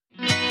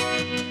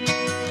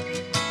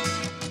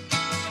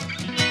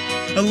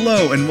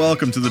Hello and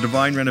welcome to the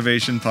Divine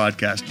Renovation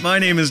Podcast. My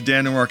name is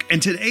Dan O'Rourke,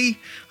 and today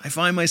I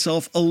find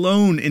myself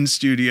alone in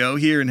studio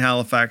here in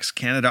Halifax,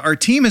 Canada. Our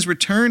team has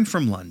returned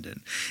from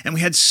London, and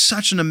we had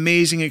such an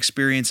amazing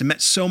experience and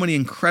met so many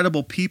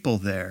incredible people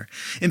there.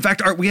 In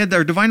fact, we had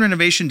our Divine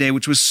Renovation Day,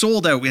 which was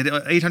sold out. We had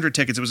 800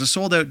 tickets. It was a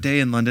sold-out day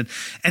in London,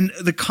 and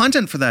the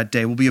content for that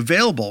day will be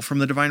available from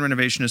the Divine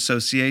Renovation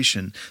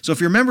Association. So if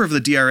you're a member of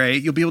the DRA,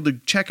 you'll be able to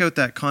check out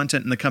that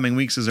content in the coming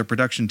weeks as our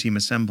production team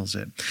assembles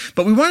it.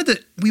 But we wanted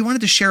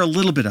to share a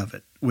little bit of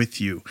it with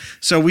you.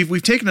 So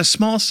we've taken a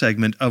small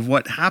segment of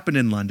what happened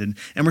in London,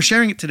 and we're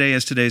sharing it today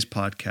as today's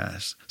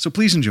podcast. So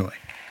please enjoy.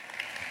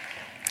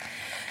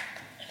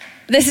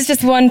 This is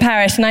just one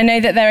parish, and I know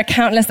that there are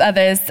countless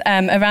others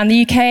around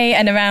the UK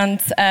and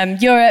around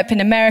Europe,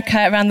 in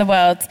America, around the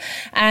world.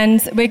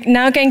 And we're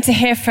now going to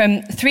hear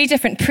from 3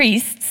 different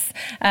priests,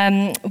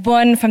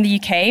 one from the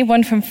UK,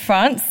 one from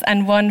France,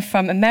 and one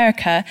from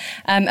America,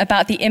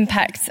 about the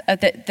impact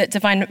that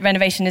Divine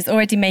Renovation is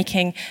already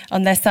making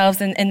on themselves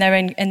and in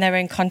their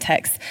own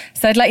context.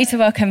 So I'd like you to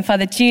welcome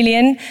Father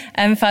Julian,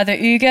 Father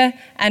Uge,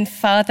 and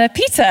Father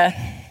Peter.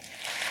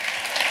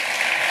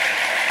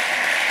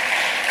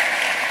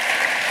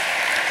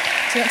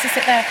 Do you want to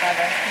sit there,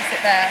 Father? You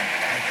sit there.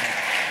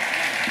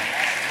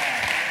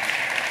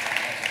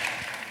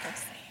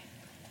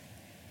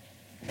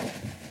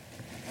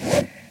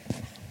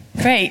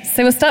 Great.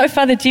 So we'll start with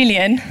Father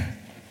Julian.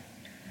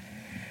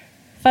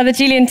 Father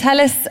Julian,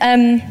 tell us...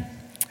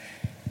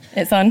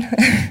 it's on.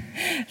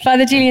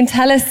 Father Julian,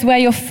 tell us where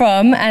you're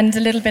from and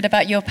a little bit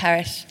about your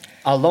parish.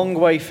 A long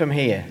way from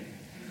here.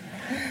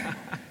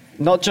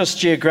 Not just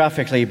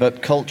geographically,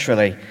 but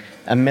culturally.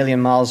 1,000,000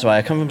 miles away.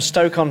 I come from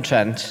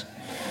Stoke-on-Trent,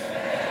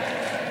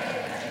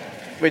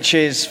 which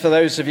is, for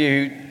those of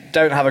you who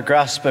don't have a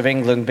grasp of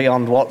England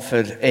beyond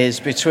Watford,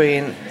 is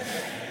between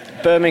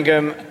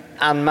Birmingham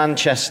and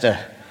Manchester.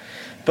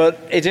 But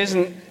it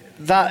isn't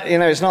that,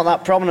 it's not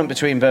that prominent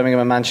between Birmingham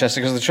and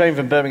Manchester, because the train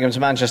from Birmingham to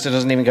Manchester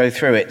doesn't even go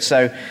through it.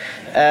 So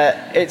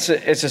it's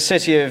a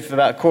city of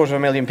about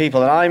 250,000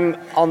 people, and I'm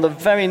on the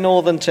very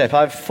northern tip.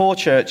 I have 4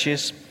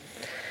 churches.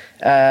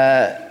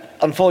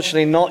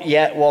 Unfortunately, not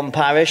yet one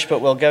parish, but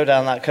we'll go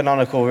down that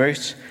canonical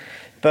route.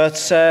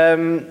 But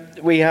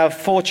we have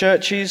 4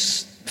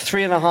 churches,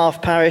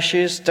 3.5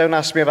 parishes. Don't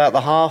ask me about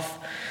the half.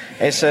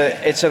 It's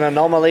an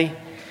anomaly.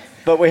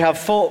 But we have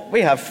four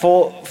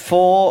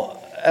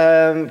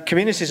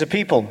communities of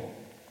people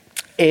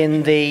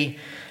in the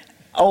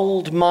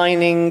old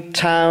mining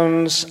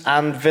towns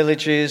and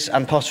villages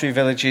and pottery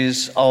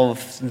villages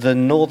of the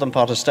northern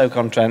part of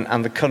Stoke-on-Trent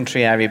and the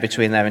country area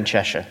between there and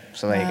Cheshire.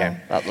 So there you go.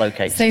 That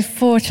locates. So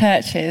 4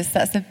 churches.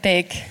 That's a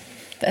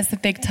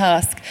big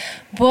task.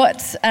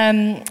 What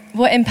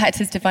impact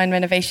has Divine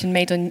Renovation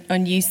made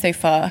on you so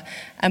far,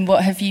 and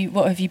what have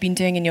you been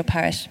doing in your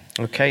parish?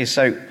 Okay,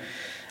 so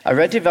I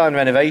read Divine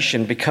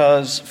Renovation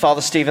because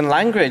Father Stephen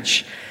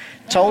Langridge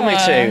told me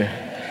to.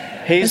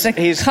 He's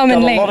got a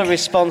lot of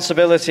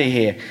responsibility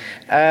here,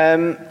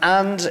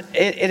 and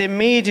it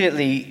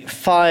immediately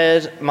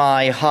fired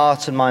my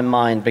heart and my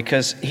mind,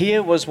 because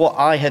here was what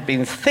I had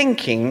been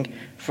thinking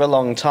for a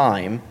long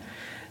time,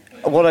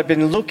 what I've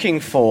been looking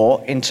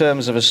for in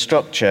terms of a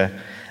structure,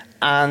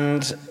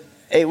 and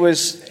it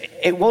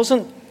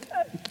wasn't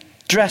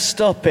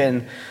dressed up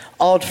in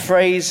odd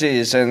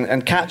phrases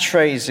and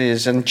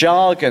catchphrases and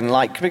jargon,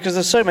 because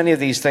there's so many of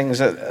these things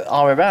that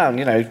are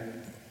around,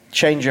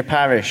 change your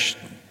parish,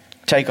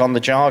 take on the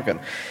jargon.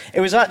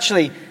 It was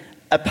actually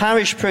a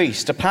parish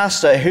priest, a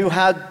pastor, who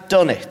had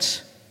done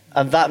it,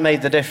 and that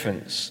made the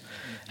difference.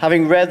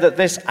 Having read that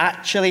this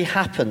actually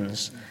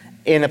happens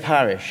in a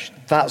parish,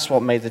 that's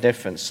what made the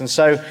difference. And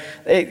so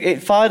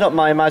it fired up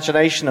my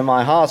imagination and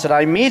my heart, and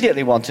I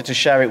immediately wanted to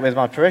share it with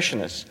my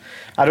parishioners.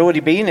 I'd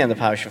already been in the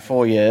parish for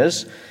 4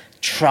 years,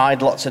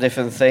 tried lots of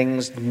different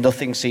things,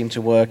 nothing seemed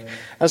to work.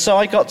 And so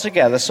I got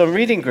together some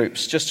reading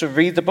groups just to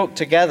read the book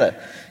together,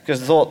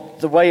 because I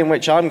thought the way in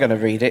which I'm going to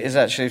read it is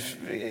actually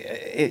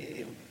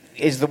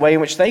is the way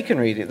in which they can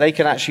read it. They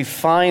can actually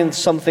find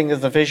something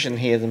of the vision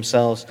here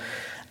themselves.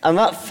 And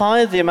that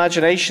fired the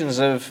imaginations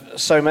of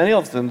so many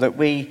of them that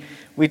we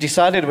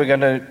decided we're going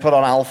to put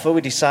on Alpha.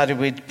 We decided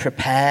we'd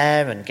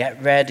prepare and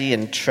get ready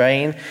and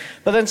train.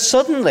 But then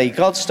suddenly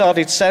God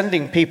started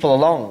sending people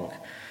along,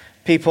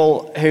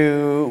 people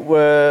who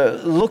were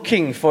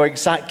looking for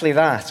exactly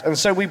that. And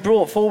so we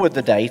brought forward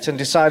the date and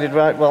decided,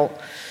 right, well,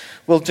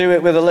 we'll do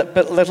it with a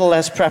little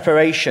less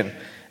preparation.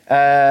 We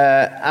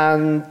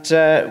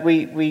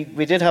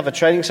did have a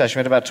training session. We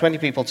had about 20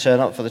 people turn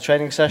up for the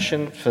training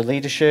session, for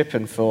leadership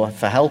and for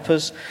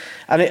helpers.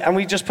 And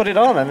we just put it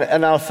on.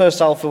 And our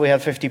first Alpha, we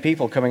had 50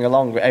 people coming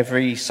along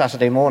every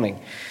Saturday morning.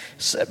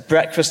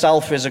 Breakfast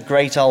Alpha is a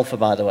great Alpha,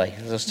 by the way.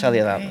 I'll just tell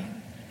you that.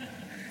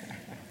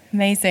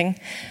 Amazing.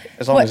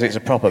 As long as it's a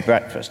proper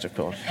breakfast, of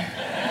course.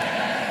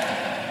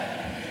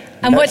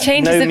 And what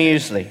changes? No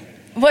muesli.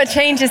 What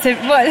changes?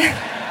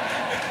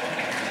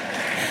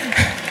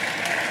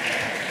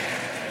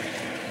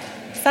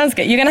 Sounds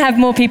good. You're going to have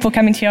more people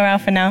coming to your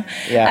Alpha now.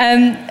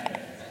 Yeah.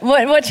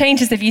 What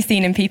changes have you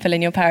seen in people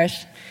in your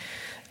parish?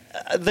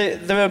 there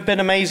have been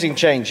amazing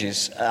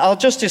changes. I'll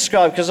just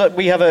describe, because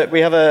we have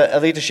a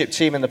leadership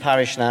team in the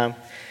parish now,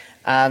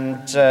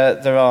 and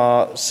there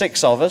are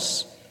 6 of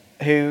us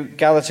who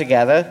gather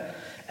together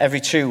every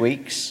 2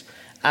 weeks.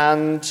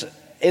 And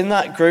in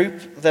that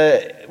group,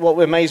 what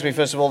amazed me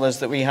first of all is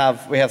that we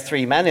have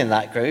 3 men in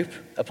that group,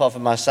 apart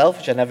from myself,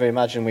 which I never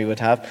imagined we would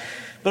have.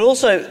 But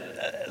also,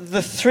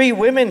 the 3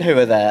 women who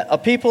are there are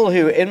people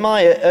who, in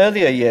my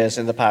earlier years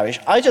in the parish,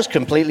 I just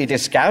completely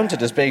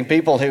discounted as being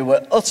people who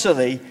were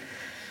utterly,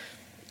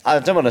 I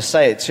don't want to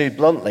say it too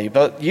bluntly,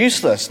 but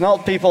useless,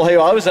 not people who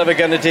I was ever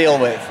going to deal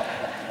with.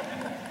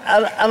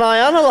 And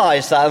I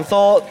analysed that and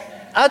thought,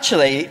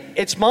 actually,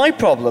 it's my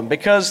problem,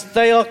 because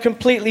they are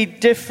completely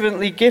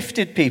differently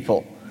gifted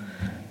people.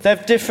 They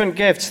have different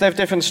gifts, they have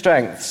different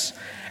strengths.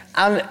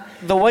 And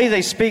the way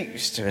they speak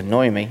used to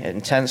annoy me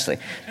intensely,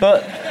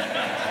 but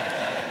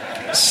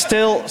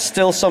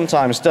still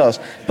sometimes does.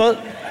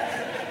 But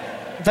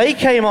they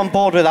came on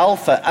board with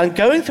Alpha, and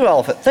going through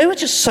Alpha, they were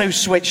just so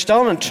switched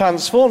on and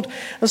transformed.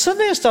 And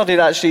suddenly I started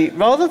actually,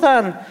 rather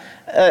than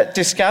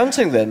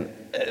discounting them,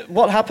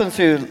 what happened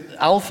through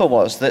Alpha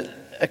was that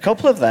a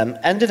couple of them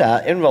ended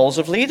out in roles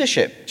of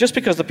leadership. Just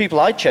because the people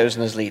I'd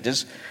chosen as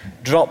leaders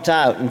dropped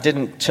out and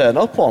didn't turn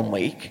up one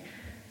week,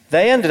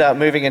 they ended up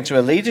moving into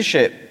a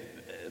leadership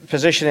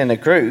position in a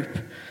group,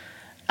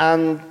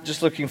 and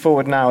just looking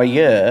forward now a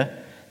year,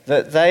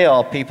 that they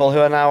are people who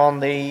are now on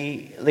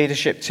the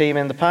leadership team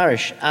in the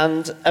parish.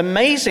 And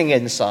amazing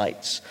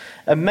insights,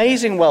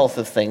 amazing wealth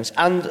of things.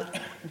 And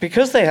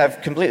because they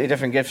have completely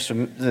different gifts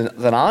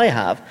than I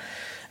have,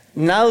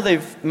 now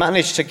they've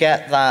managed to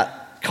get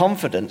that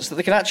confidence that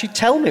they can actually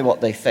tell me what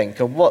they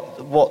think and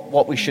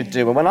what we should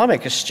do. And when I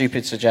make a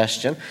stupid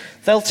suggestion,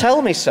 they'll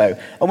tell me so.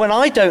 And when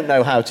I don't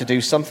know how to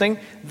do something,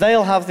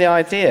 they'll have the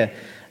idea.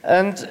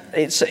 And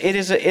it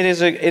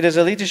is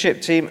a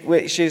leadership team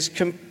which is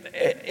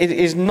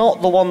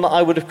not the one that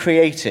I would have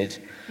created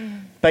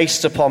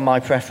based upon my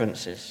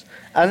preferences.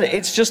 And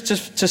it's just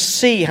to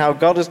see how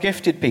God has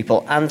gifted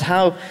people and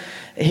how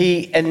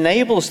He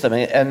enables them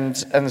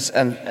and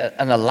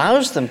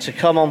allows them to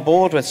come on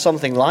board with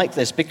something like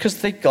this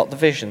because they've got the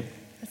vision.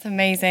 That's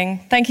amazing.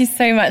 Thank you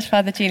so much,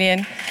 Father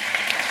Julian.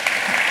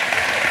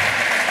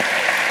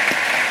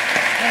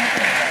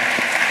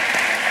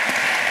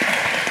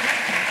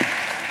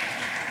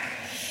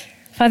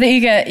 Father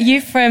Ugo,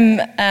 you're from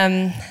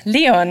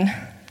Lyon,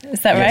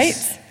 is that Yes.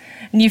 right?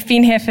 And you've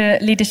been here for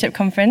Leadership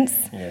Conference?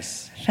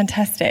 Yes.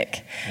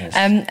 Fantastic. Yes.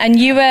 And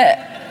you were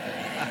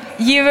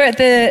at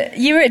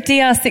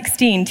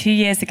DR16 2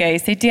 years ago.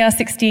 So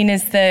DR16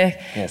 is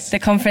the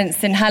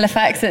conference in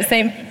Halifax at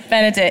St.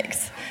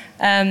 Benedict.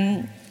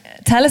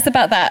 Tell us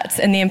about that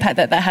and the impact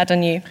that had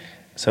on you.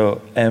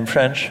 So I'm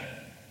French.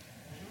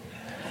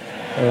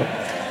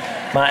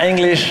 My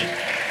English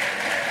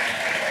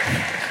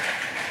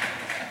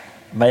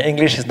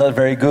is not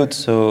very good,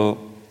 so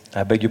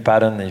I beg your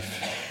pardon if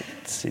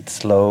it's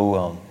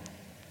slow.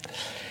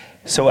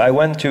 So I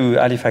went to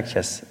Halifax,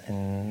 yes,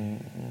 in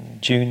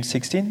June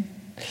 16,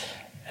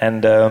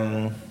 and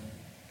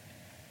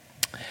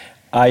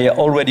I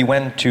already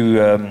went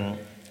to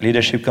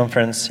leadership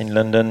conference in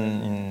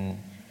London in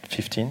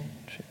 15,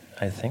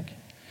 I think,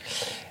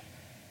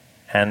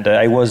 and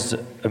I was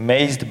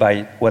amazed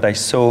by what I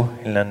saw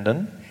in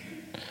London,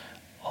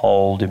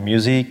 all the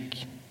music,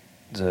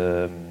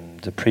 the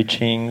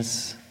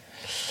preachings,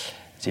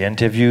 the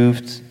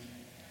interviews,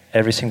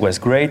 everything was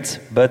great,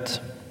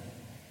 but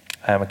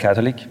I am a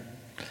Catholic,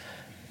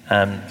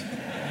 and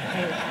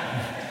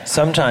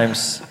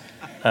sometimes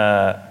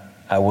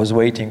I was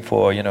waiting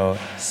for,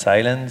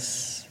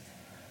 silence,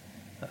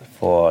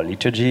 for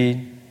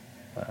liturgy,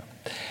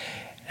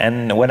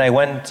 and when I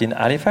went in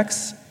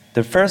Halifax,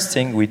 the first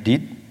thing we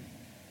did,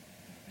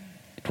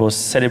 it was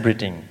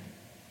celebrating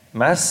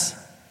Mass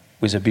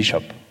with a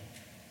bishop.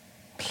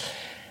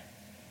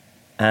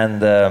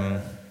 And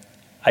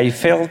I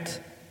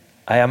felt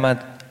I am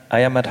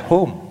at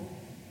home.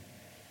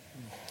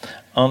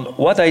 And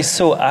what I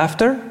saw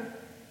after,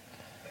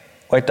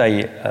 what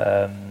I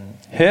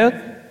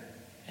heard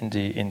in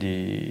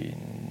the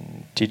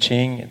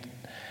teaching,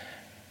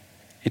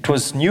 it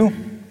was new.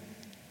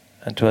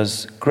 It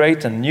was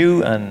great and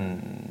new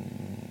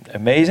and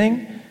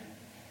amazing.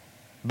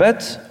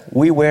 But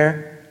we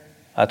were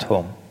at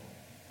home.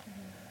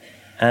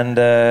 And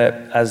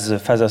as the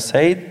Father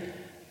said,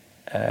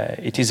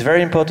 it is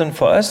very important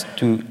for us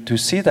to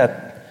see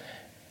that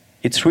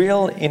it's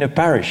real in a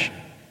parish.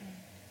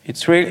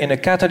 It's real in a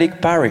Catholic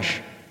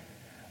parish,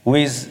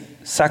 with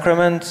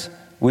sacrament,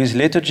 with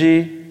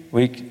liturgy,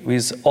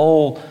 with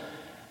all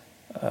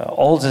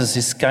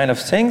these kind of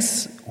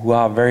things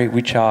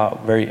which are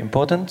very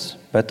important,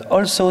 but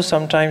also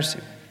sometimes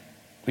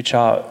which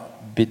are a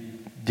bit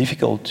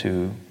difficult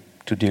to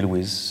deal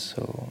with.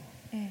 So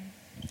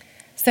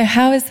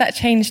how has that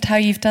changed how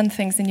you've done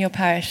things in your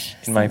parish?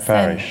 In my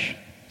parish.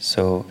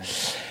 So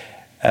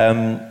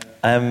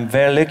I'm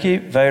very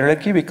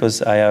lucky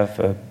because I have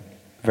a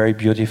very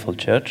beautiful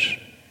church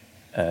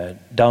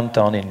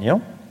downtown in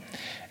Lyon.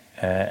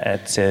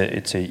 It's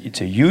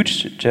a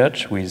huge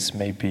church with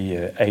maybe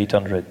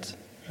 800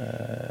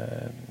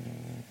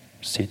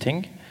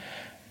 seating,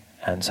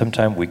 and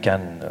sometimes we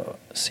can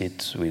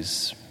sit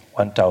with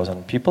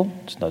 1,000 people.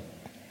 It's not,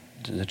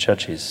 the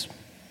church is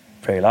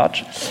very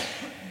large,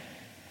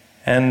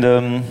 and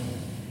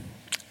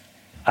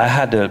I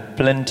had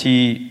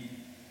plenty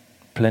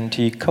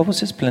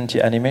courses,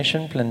 plenty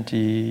animation,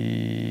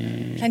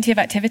 plenty of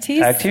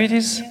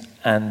activities, yeah.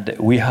 And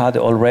we had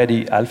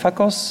already Alpha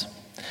course,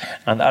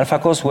 and Alpha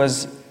course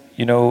was,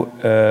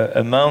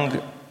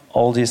 among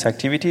all these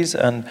activities,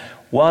 and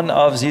one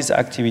of these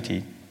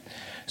activity.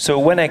 So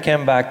when I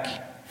came back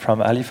from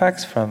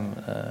Halifax, from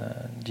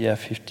year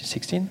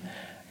 2016,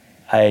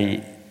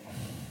 I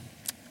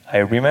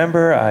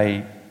remember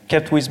I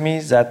kept with me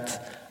that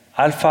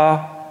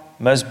Alpha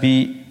must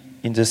be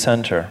in the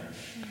center,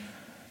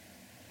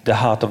 the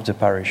heart of the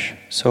parish.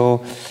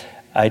 So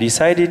I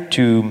decided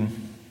to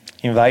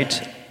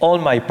invite all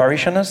my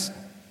parishioners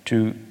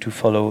to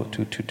follow,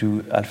 to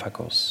do Alpha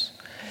course.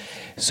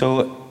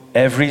 So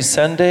every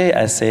Sunday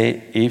I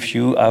say, if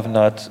you have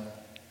not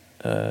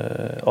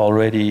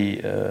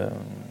already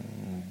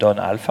done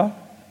Alpha,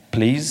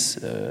 please,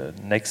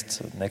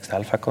 next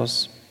Alpha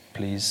course,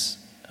 please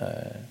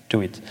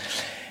do it.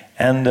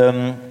 And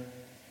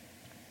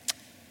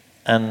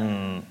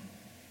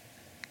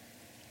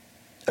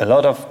a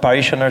lot of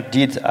parishioners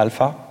did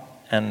Alpha,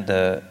 and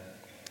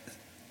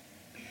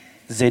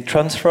they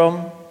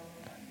transform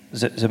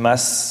the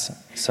Mass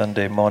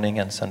Sunday morning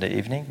and Sunday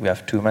evening. We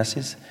have 2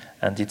 Masses,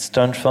 and it's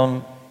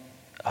transformed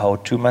our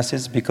 2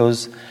 Masses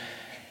because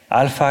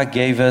Alpha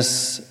gave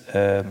us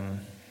a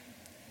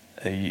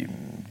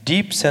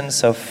deep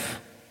sense of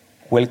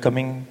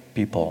welcoming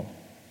people.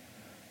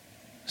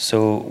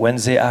 So when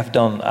they have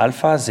done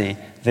Alpha,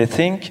 they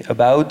think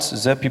about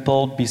the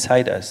people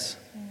beside us,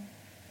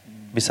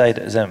 beside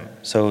them.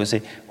 So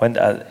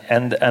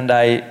and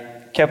I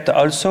kept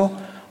also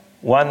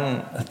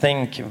one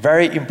thing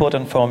very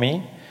important for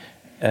me.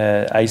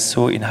 I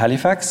saw in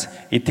Halifax.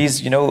 It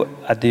is,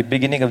 at the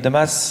beginning of the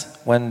Mass,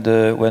 when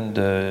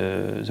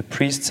the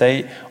priest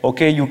say,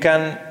 "Okay, you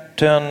can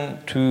turn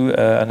to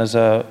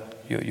another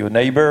your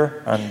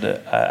neighbor and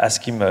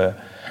ask him an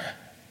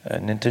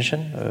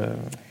intention."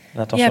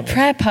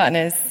 Prayer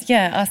partners.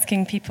 Yeah,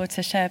 asking people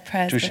to share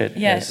prayers.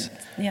 Yes.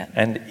 Yeah.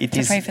 And it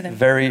is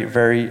very,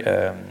 very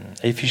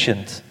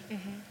efficient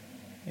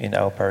in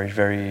our parish.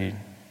 Very,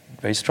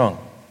 very strong.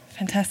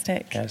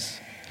 Fantastic. Yes.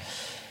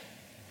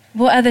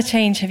 What other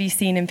change have you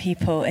seen in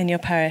people in your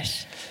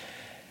parish?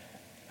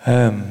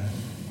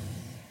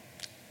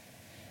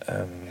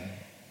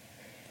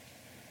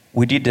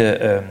 We did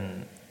a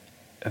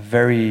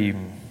very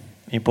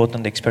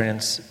important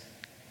experience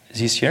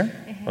this year.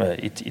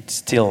 It's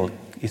still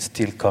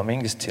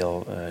coming. It's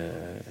still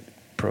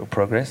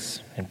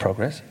progress.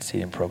 It's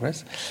still in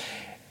progress.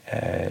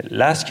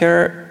 Last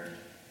year,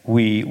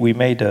 we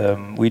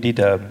did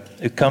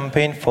a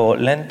campaign for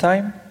Lent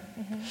time.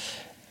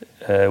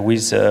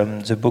 With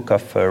the book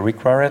of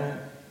Rick Warren,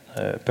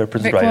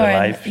 Purpose-Driven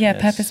Life. Yeah,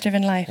 yes.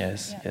 Purpose-Driven Life.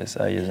 Yes, yeah. Yes.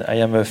 I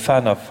am a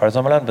fan of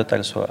Father Molan, but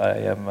also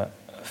I am a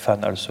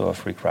fan also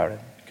of Rick Warren.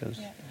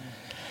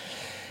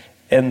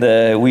 And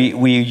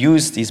we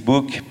used this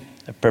book,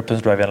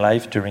 Purpose-Driven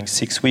Life, during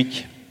 6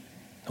 weeks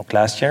of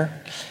last year,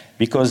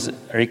 because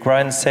Rick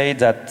Warren said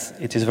that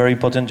it is very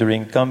important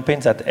during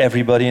campaigns that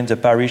everybody in the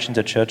parish, in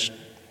the church,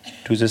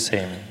 do the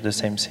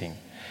same thing.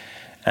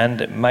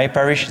 And my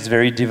parish is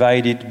very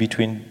divided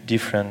between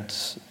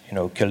different,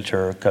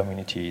 culture,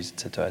 communities,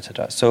 etc.,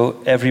 etc.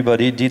 So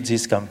everybody did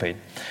this campaign.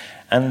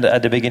 And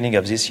at the beginning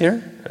of this year,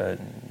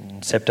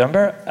 in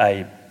September,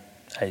 I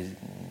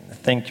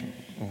think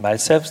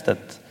myself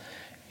that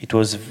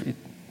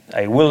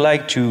I would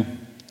like to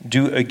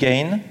do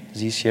again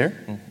this year,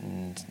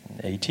 in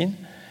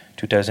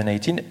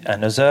 2018,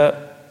 another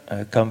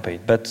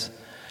campaign. But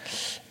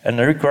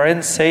Rick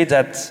Warren said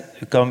that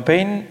a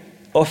campaign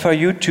offer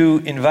you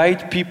to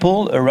invite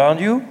people around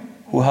you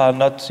who are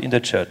not in the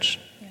church.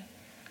 Yeah.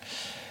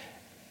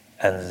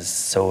 And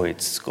so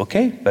it's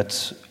okay,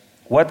 but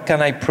what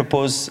can I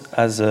propose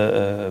as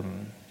a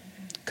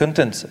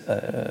content?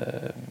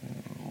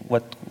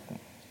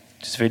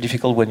 It's very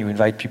difficult when you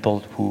invite people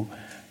who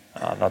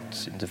are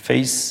not in the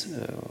faith.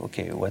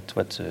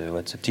 What's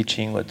the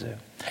teaching?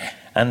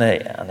 And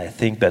I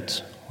think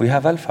that we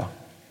have Alpha.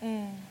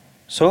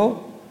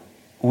 So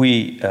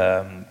we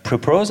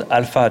propose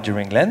Alpha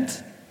during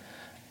Lent,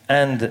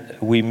 and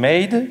we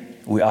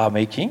are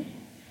making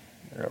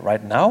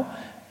right now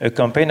a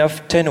campaign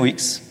of 10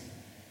 weeks,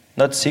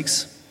 not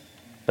 6,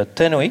 but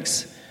 10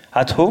 weeks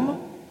at home.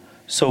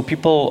 So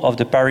people of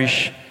the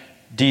parish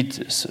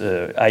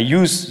I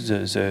use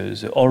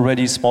the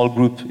already small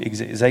group,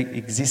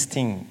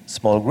 existing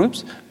small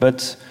groups,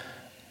 but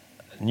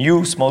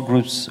new small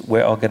groups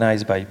were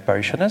organized by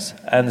parishioners,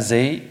 and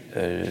they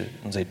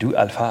do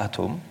Alpha at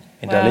home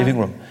in their living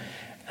room.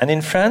 And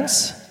in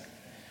France,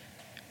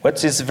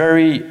 what is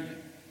very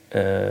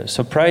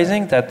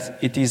surprising that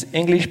it is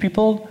English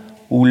people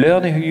who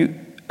learn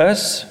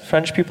us,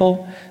 French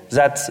people,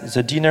 that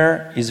the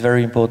dinner is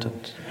very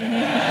important.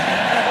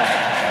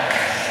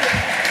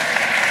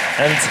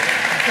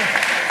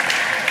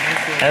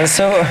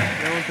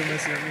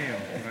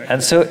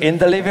 And so in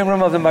the living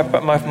room of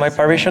my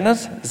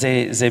parishioners,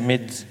 they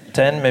meet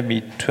 10,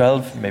 maybe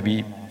 12,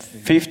 maybe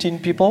 15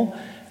 people,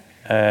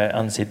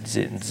 and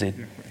they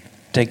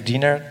take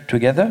dinner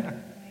together,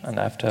 and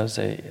after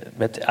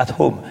but at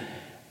home.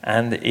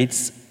 And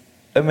it's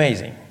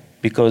amazing,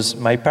 because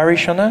my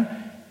parishioner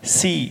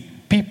see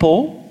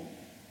people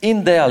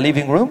in their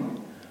living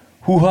room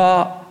who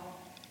are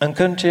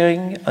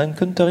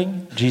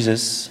encountering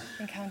Jesus.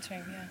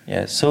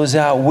 Yeah, so they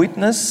are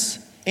witness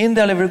in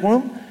their living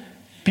room,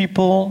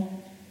 people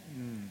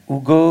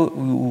who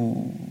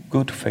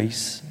go to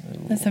faith.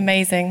 That's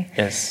amazing.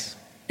 Yes.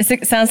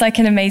 It sounds like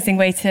an amazing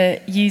way to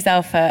use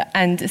Alpha,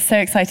 and it's so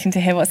exciting to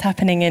hear what's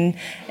happening in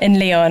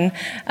Lyon.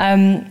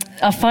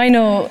 Our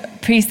final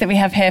priest that we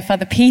have here,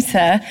 Father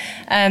Peter.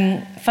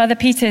 Father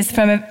Peter is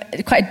from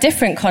quite a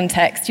different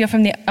context. You're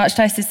from the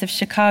Archdiocese of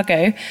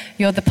Chicago.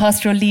 You're the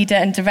pastoral leader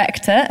and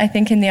director, I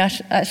think, in the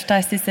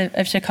Archdiocese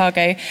of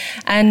Chicago.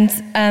 And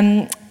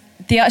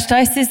the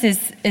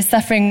Archdiocese is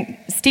suffering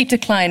steep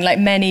decline, like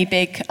many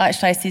big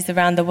archdioceses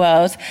around the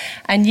world.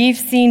 And you've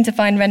seen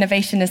divine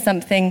renovation as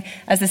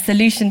a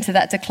solution to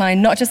that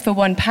decline, not just for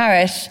one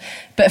parish,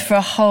 but for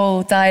a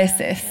whole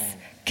diocese.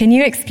 Can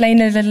you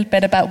explain a little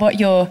bit about what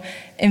you're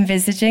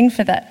envisaging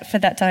for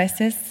that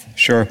diocese?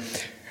 Sure.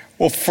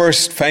 Well,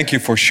 first, thank you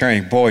for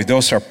sharing. Boy,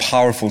 those are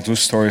powerful,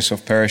 those stories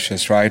of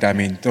parishes, right? I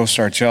mean, those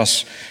are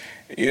just,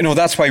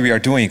 that's why we are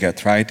doing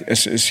it, right?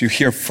 As you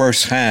hear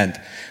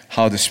firsthand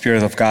how the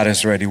Spirit of God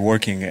is already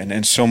working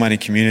in so many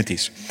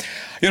communities.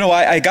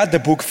 I got the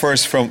book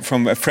first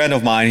from a friend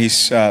of mine.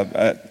 His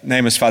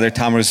name is Father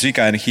Tam Rosica,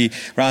 and he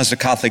runs the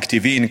Catholic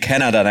TV in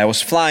Canada. And I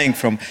was flying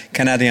from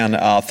Canadian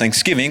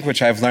Thanksgiving,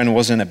 which I've learned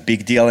wasn't a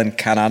big deal in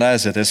Canada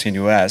as it is in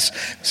US.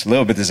 I was a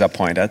little bit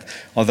disappointed,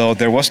 although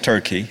there was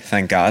turkey,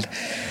 thank God.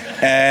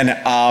 And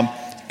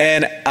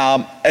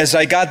as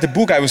I got the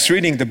book, I was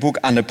reading the book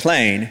on the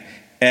plane,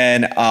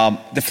 and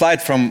the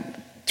flight from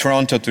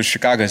Toronto to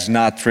Chicago is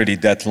not really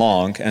that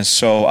long, and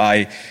so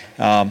I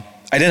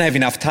didn't have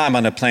enough time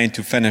on the plane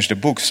to finish the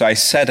book, so I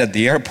sat at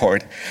the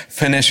airport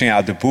finishing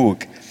out the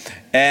book.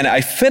 And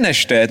I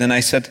finished it, and I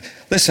said,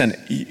 listen,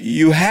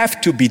 you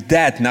have to be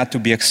dead not to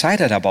be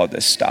excited about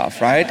this stuff,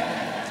 right?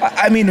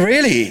 I mean,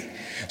 really.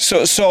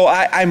 So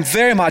I'm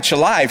very much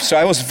alive, so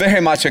I was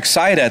very much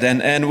excited.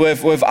 And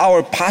with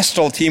our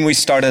pastoral team, we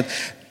started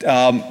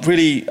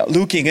really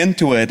looking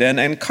into it.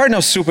 And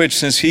Cardinal Cupich,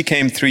 since he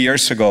came 3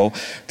 years ago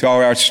to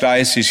our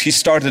archdiocese, he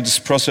started this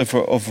process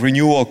of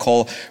renewal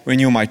called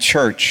Renew My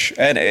Church.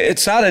 And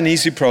it's not an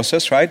easy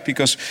process, right?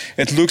 Because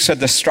it looks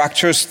at the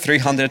structures,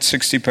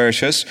 360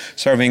 parishes,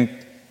 serving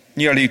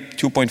nearly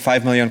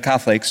 2.5 million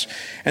Catholics,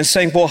 and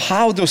saying, well,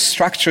 how those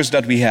structures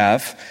that we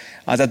have,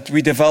 that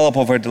we developed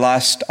over the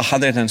last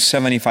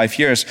 175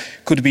 years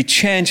could be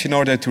changed in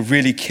order to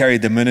really carry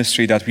the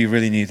ministry that we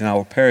really need in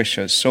our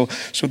parishes. So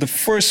the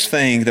first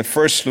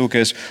look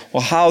is,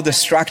 well, how the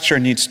structure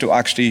needs to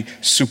actually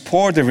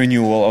support the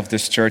renewal of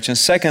this church. And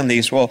secondly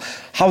is, well,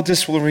 how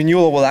this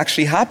renewal will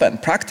actually happen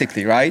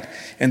practically, right,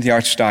 in the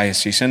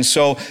Archdiocese. And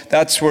so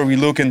that's where we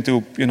look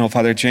into,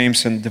 Father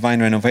James and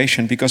Divine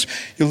Renovation, because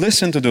you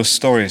listen to those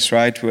stories,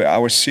 right?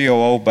 Our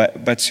COO,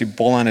 Betsy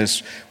Boland,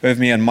 is with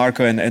me, and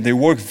Marco, and they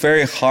work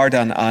very hard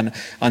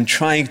on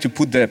trying to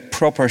put the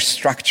proper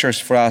structures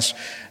for us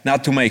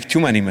not to make too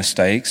many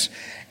mistakes.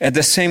 At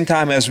the same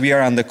time as we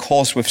are on the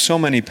calls with so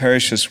many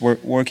parishes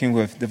working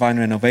with Divine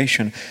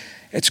Renovation,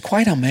 it's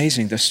quite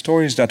amazing the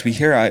stories that we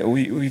hear.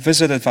 We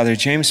visited Father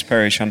James'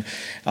 parish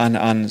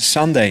on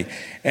Sunday,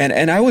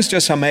 and I was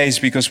just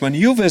amazed, because when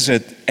you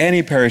visit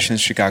any parish in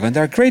Chicago, and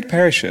there are great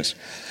parishes,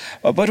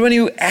 but when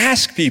you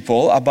ask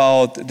people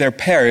about their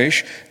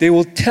parish, they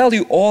will tell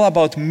you all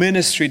about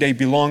ministry they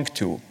belong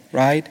to,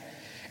 right?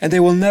 And they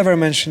will never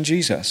mention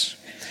Jesus.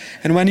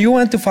 And when you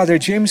went to Father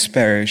James'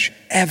 parish,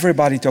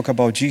 everybody talked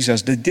about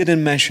Jesus. They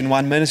didn't mention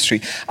one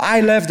ministry. I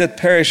left that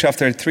parish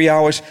after 3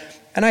 hours,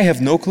 and I have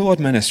no clue what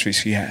ministries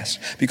he has,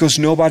 because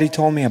nobody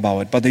told me about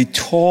it. But they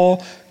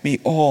told me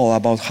all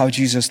about how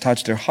Jesus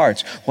touched their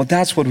hearts. Well,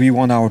 that's what we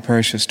want our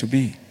parishes to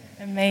be.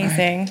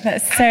 Amazing. Right?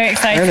 That's so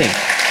exciting. Really.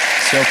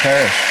 Still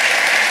parish.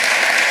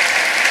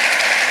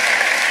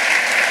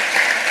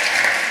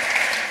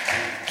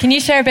 Can you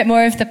share a bit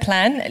more of the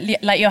plan?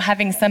 Like, you're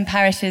having some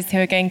parishes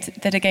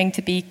that are going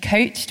to be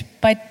coached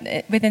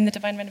within the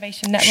Divine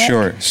Renovation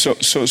Network? Sure.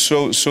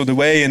 So the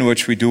way in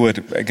which we do it,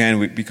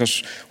 again,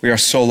 because we are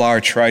so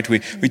large, right? We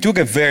took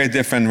a very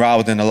different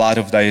route than a lot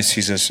of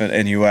dioceses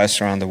in the US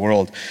around the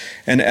world.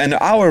 And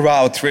our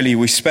route, really,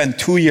 we spent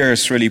 2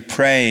 years really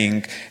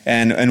praying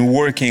and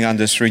working on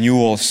this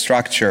renewal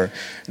structure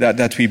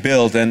that we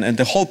built. And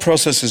the whole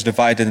process is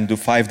divided into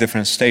 5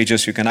 different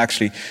stages. You can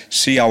actually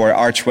see our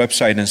Arch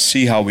website and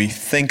see how we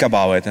think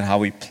about it and how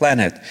we plan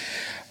it.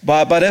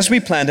 But as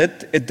we planned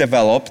it, it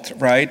developed,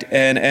 right?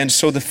 And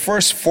so the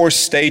first 4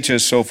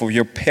 stages of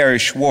your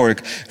parish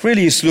work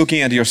really is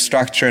looking at your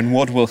structure and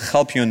what will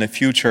help you in the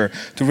future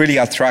to really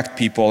attract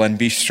people and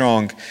be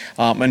strong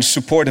and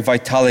support the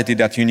vitality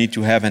that you need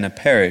to have in a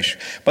parish.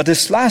 But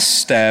this last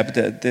step,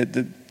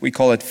 we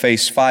call it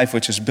phase 5,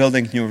 which is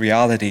building new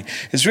reality,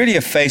 is really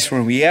a phase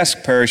where we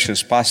ask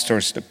parishes,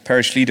 pastors, the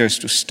parish leaders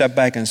to step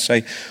back and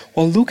say,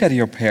 well, look at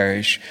your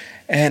parish.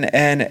 And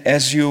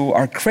as you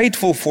are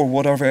grateful for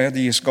whatever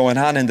is going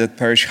on in that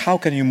parish, how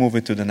can you move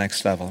it to the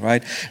next level,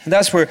 right? And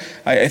that's where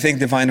I think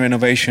Divine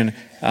Renovation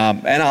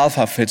and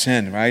Alpha fits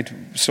in, right?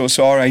 So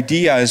our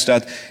idea is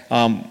that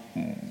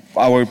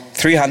our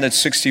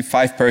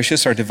 365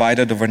 parishes are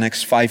divided over the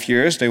next 5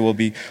 years. They will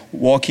be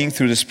walking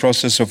through this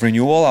process of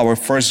renewal. Our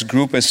first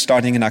group is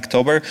starting in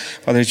October.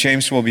 Father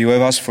James will be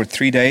with us for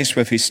 3 days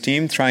with his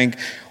team, trying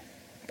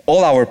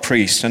all our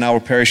priests and our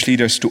parish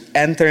leaders to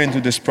enter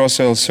into this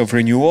process of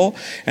renewal.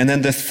 And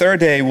then the third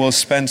day, we'll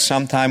spend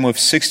some time with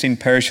 16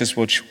 parishes,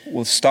 which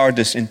will start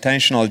this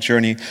intentional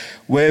journey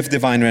with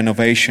Divine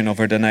Renovation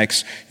over the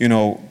next,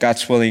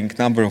 God's willing,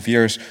 number of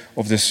years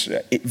of this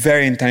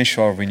very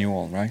intentional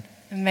renewal, right?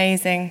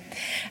 Amazing.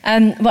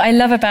 What I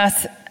love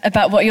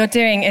about what you're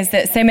doing is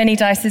that so many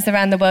dioceses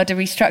around the world are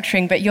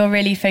restructuring, but you're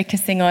really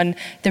focusing on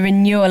the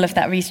renewal of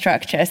that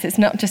restructure. So it's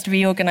not just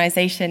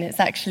reorganization, it's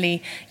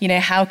actually,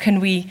 how can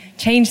we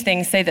change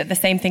things so that the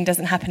same thing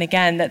doesn't happen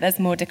again, that there's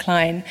more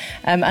decline.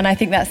 And I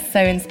think that's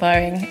so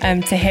inspiring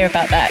to hear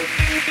about that.